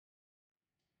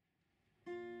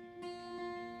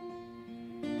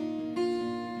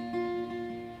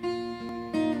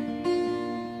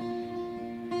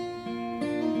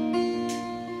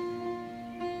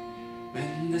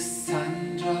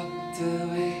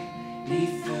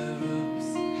'neath the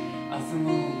roofs of the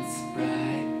moon's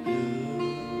bright blue.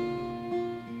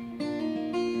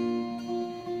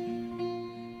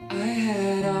 I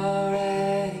had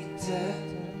already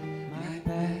turned my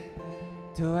back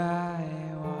to where I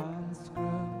once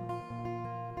grew.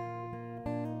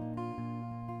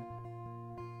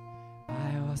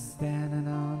 I was standing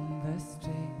on the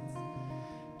streets,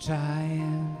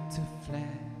 trying to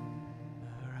fled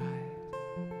the right.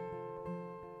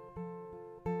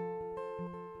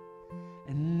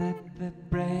 And at the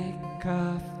break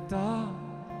of dawn,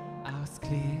 I was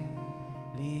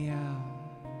clearly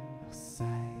out of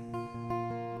sight.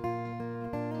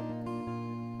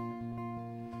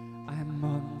 I'm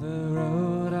on the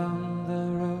road,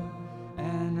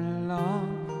 and a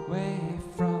long way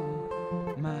from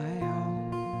my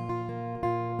home.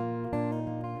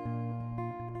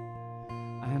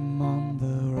 I'm on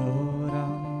the road,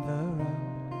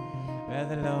 where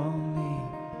the lonely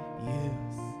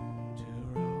used to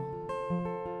roam.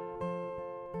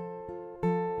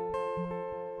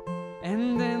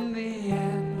 And in the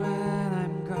end, when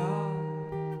I'm gone,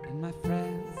 and my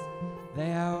friends,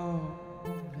 they are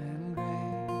old and grey,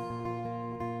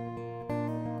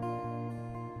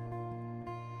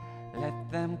 let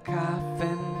them carve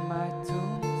in my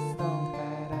tombstone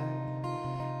that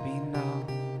I've been on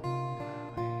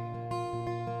my way.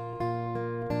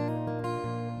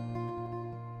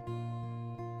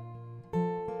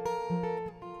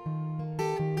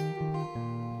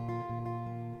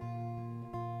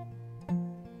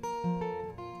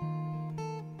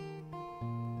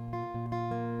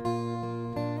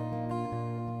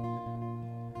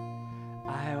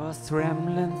 I was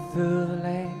rambling through the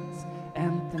lanes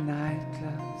and the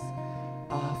nightclubs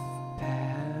of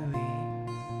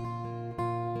Paris.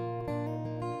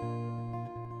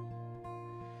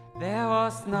 There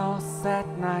was no sad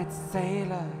night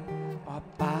sailor or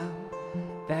bound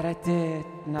that I did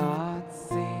not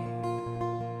see.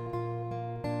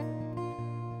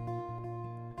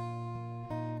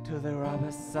 To the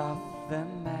robbers of the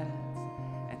meadows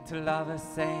and to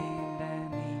lovers ain't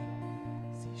an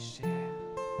easy share.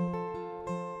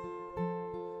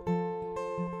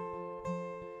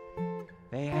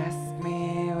 They asked me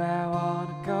where I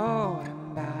wanna go,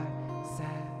 and I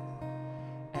said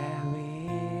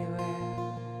everywhere.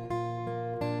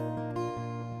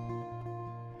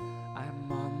 I'm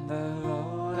on the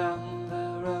road,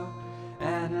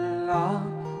 and a long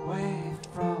way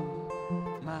from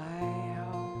my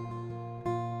home.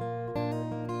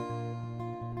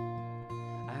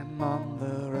 I'm on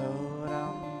the road,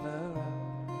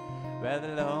 where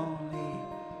the lonely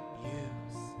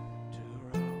used to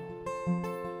roam.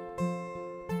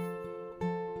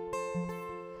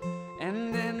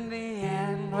 And in the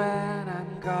end, when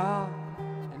I'm gone,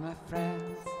 and my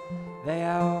friends, they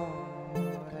are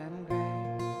old and grey,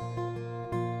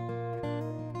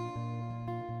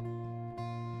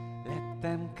 let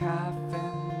them carve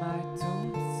in my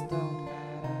tombstone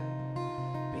that I've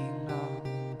been on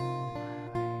my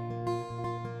way.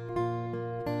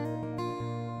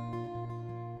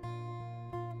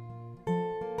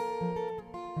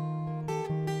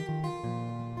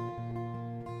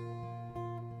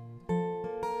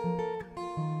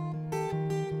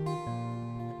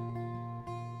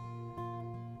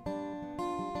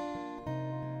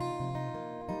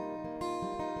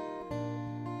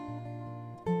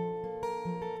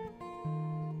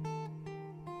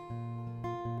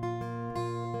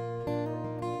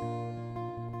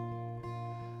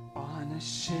 On a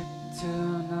ship to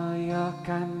New York,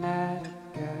 I met a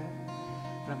girl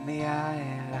from the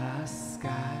Isle of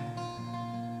Skye.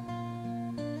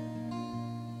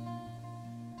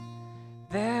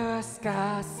 There were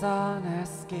scars on her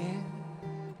skin,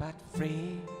 but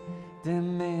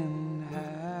freedom in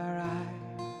her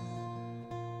eyes.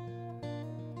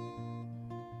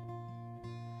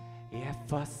 Yeah,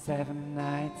 for 7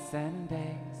 nights and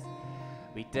days,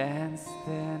 we danced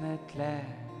in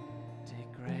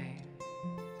Atlantic rain.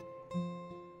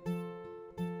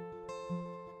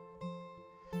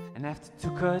 And after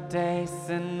 2 good days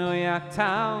in New York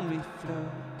town, we flew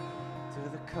to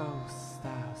the coast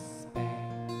of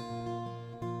Spain.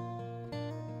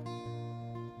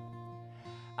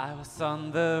 I was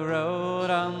on the road,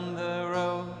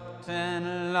 and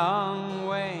a long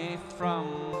way from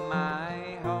my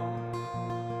home.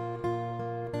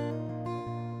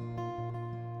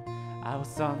 I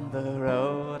was on the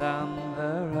road,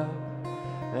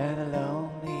 where the lonely